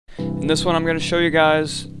In this one I'm going to show you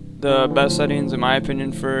guys the best settings in my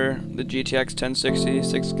opinion for the GTX 1060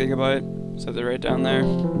 6GB. Set it right down there.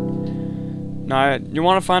 Now you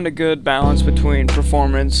want to find a good balance between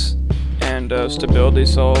performance and stability,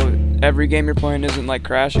 so every game you're playing isn't like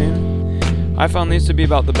crashing. I found these to be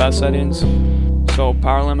about the best settings. So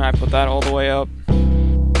power limit, I put that all the way up,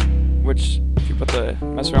 which if you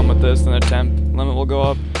mess around with this, then the temp limit will go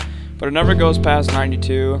up, but it never goes past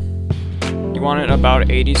 92. You want it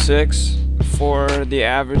about 86 for the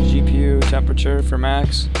average GPU temperature for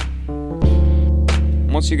max.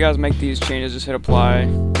 Once you guys make these changes, just hit apply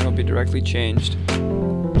and it'll be directly changed.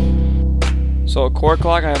 So core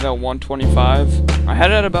clock I have at 125. I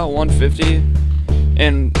had it at about 150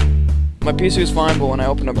 and my PC was fine, but when I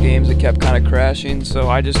opened up games it kept kind of crashing, so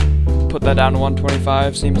I just put that down to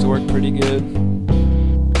 125. Seems to work pretty good.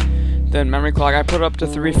 Then memory clock I put up to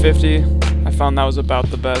 350. I found that was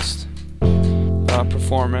about the best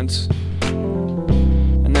performance.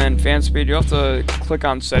 And then fan speed, you have to click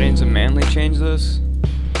on settings and manually change this.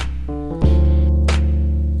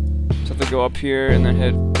 Just have to go up here and then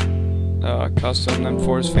hit custom, then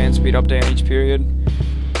force fan speed update on each period.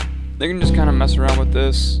 They can just kind of mess around with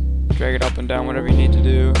this, drag it up and down, whatever you need to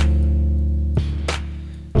do.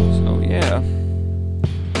 So yeah.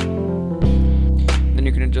 Then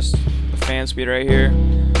you can adjust the fan speed right here.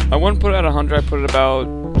 I wouldn't put it at 100, I put it about,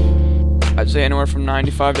 I'd say anywhere from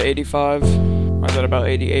 95 to 85. I'm at about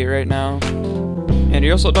 88 right now. And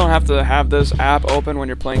you also don't have to have this app open when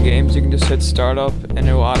you're playing games. You can just hit startup and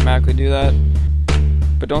it will automatically do that.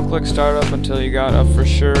 But don't click startup until you got a for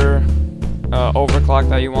sure overclock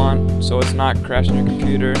that you want, so it's not crashing your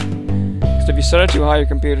computer. Because if you set it too high, your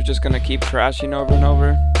computer's just going to keep crashing over and over.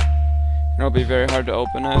 And it'll be very hard to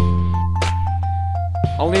open it.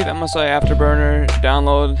 I'll leave MSI Afterburner,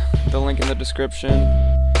 download the link in the description.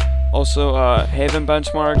 Also, Haven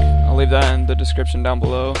benchmark, I'll leave that in the description down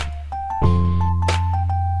below.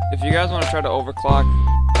 If you guys want to try to overclock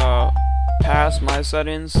past my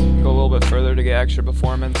settings, go a little bit further to get extra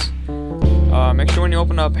performance, make sure when you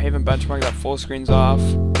open up Haven benchmark that full screen's off,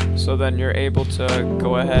 so then you're able to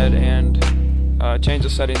go ahead and change the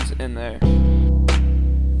settings in there.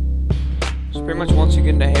 So pretty much once you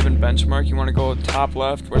get into Haven benchmark, you want to go top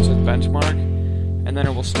left where it says benchmark, and then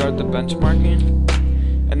it will start the benchmarking.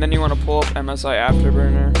 And then you want to pull up MSI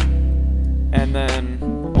Afterburner. And then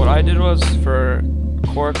what I did was for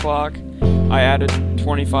core clock, I added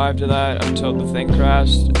 25 to that until the thing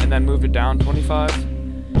crashed, and then moved it down 25.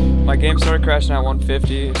 My game started crashing at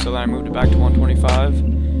 150, so then I moved it back to 125.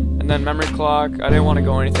 And then memory clock, I didn't want to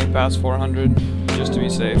go anything past 400, just to be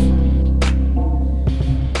safe.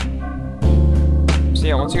 So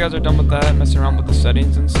yeah, once you guys are done with that, messing around with the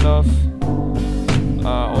settings and stuff,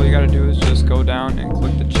 all you gotta do is just go down and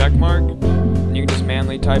click the check mark, and you can just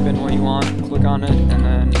manually type in what you want, click on it, and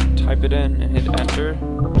then type it in and hit enter.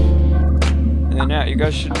 And then yeah, you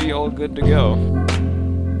guys should be all good to go.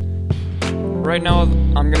 Right now,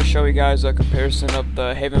 I'm gonna show you guys a comparison of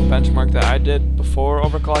the Haven benchmark that I did before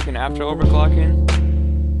overclocking and after overclocking.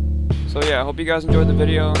 So yeah, I hope you guys enjoyed the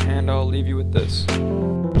video, and I'll leave you with this.